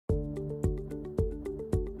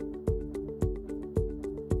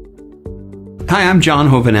Hi, I'm John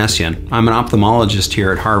Hovanesian. I'm an ophthalmologist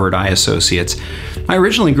here at Harvard Eye Associates. I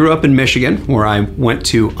originally grew up in Michigan, where I went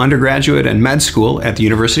to undergraduate and med school at the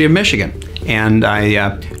University of Michigan. And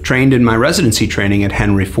I trained in my residency training at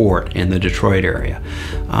Henry Ford in the Detroit area.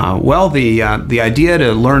 The idea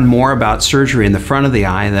to learn more about surgery in the front of the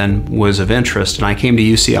eye then was of interest, and I came to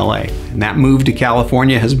UCLA. And that move to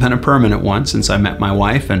California has been a permanent one since I met my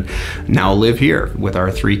wife and now live here with our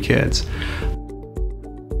 3 kids.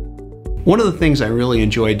 One of the things I really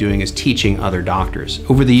enjoy doing is teaching other doctors.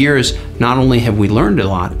 Over the years, not only have we learned a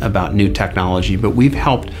lot about new technology, but we've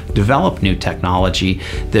helped develop new technology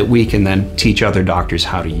that we can then teach other doctors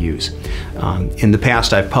how to use. In the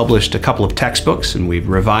past, I've published a couple of textbooks, and we've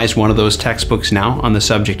revised one of those textbooks now on the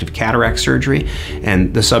subject of cataract surgery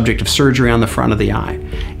and the subject of surgery on the front of the eye.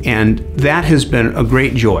 And that has been a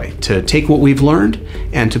great joy to take what we've learned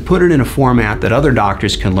and to put it in a format that other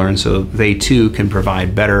doctors can learn so they too can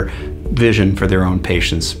provide better vision for their own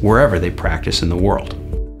patients wherever they practice in the world.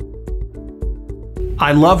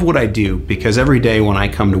 I love what I do because every day when I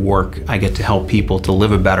come to work, I get to help people to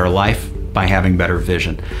live a better life by having better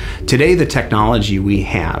vision. Today, the technology we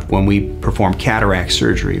have when we perform cataract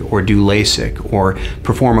surgery or do LASIK or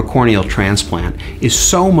perform a corneal transplant is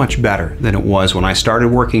so much better than it was when I started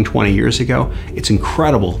working 20 years ago. It's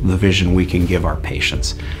incredible the vision we can give our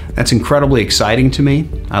patients. That's incredibly exciting to me.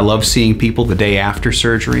 I love seeing people the day after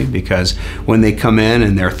surgery because when they come in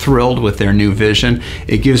and they're thrilled with their new vision,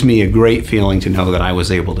 it gives me a great feeling to know that I was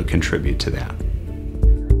able to contribute to that.